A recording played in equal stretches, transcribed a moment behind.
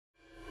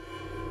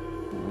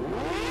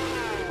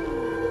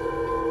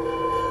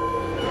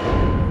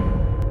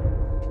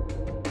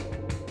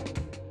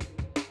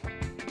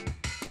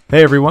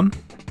Hey everyone,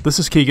 this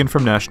is Keegan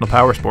from National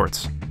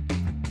Powersports.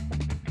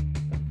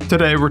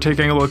 Today we're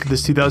taking a look at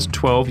this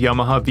 2012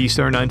 Yamaha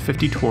VSTAR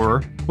 950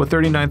 Tourer with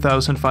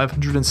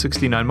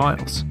 39,569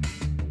 miles.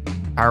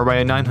 Powered by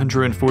a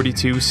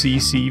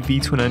 942cc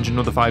V-twin engine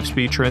with a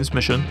 5-speed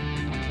transmission,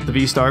 the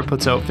VSTAR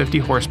puts out 50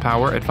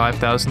 horsepower at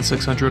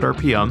 5,600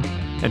 RPM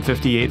and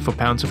 58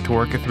 foot-pounds of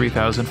torque at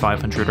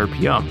 3,500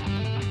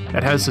 RPM.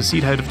 It has a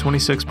seat height of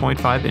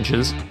 26.5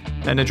 inches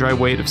and a dry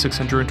weight of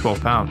 612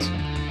 pounds.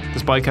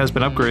 This bike has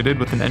been upgraded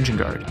with an engine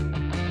guard.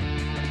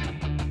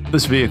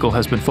 This vehicle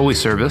has been fully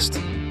serviced,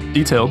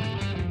 detailed,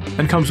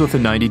 and comes with a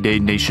 90-day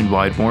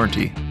nationwide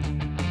warranty.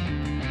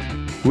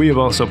 We have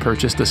also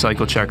purchased the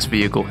CycleCheck's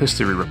Vehicle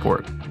History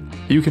Report.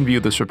 You can view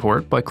this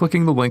report by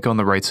clicking the link on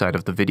the right side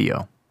of the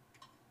video.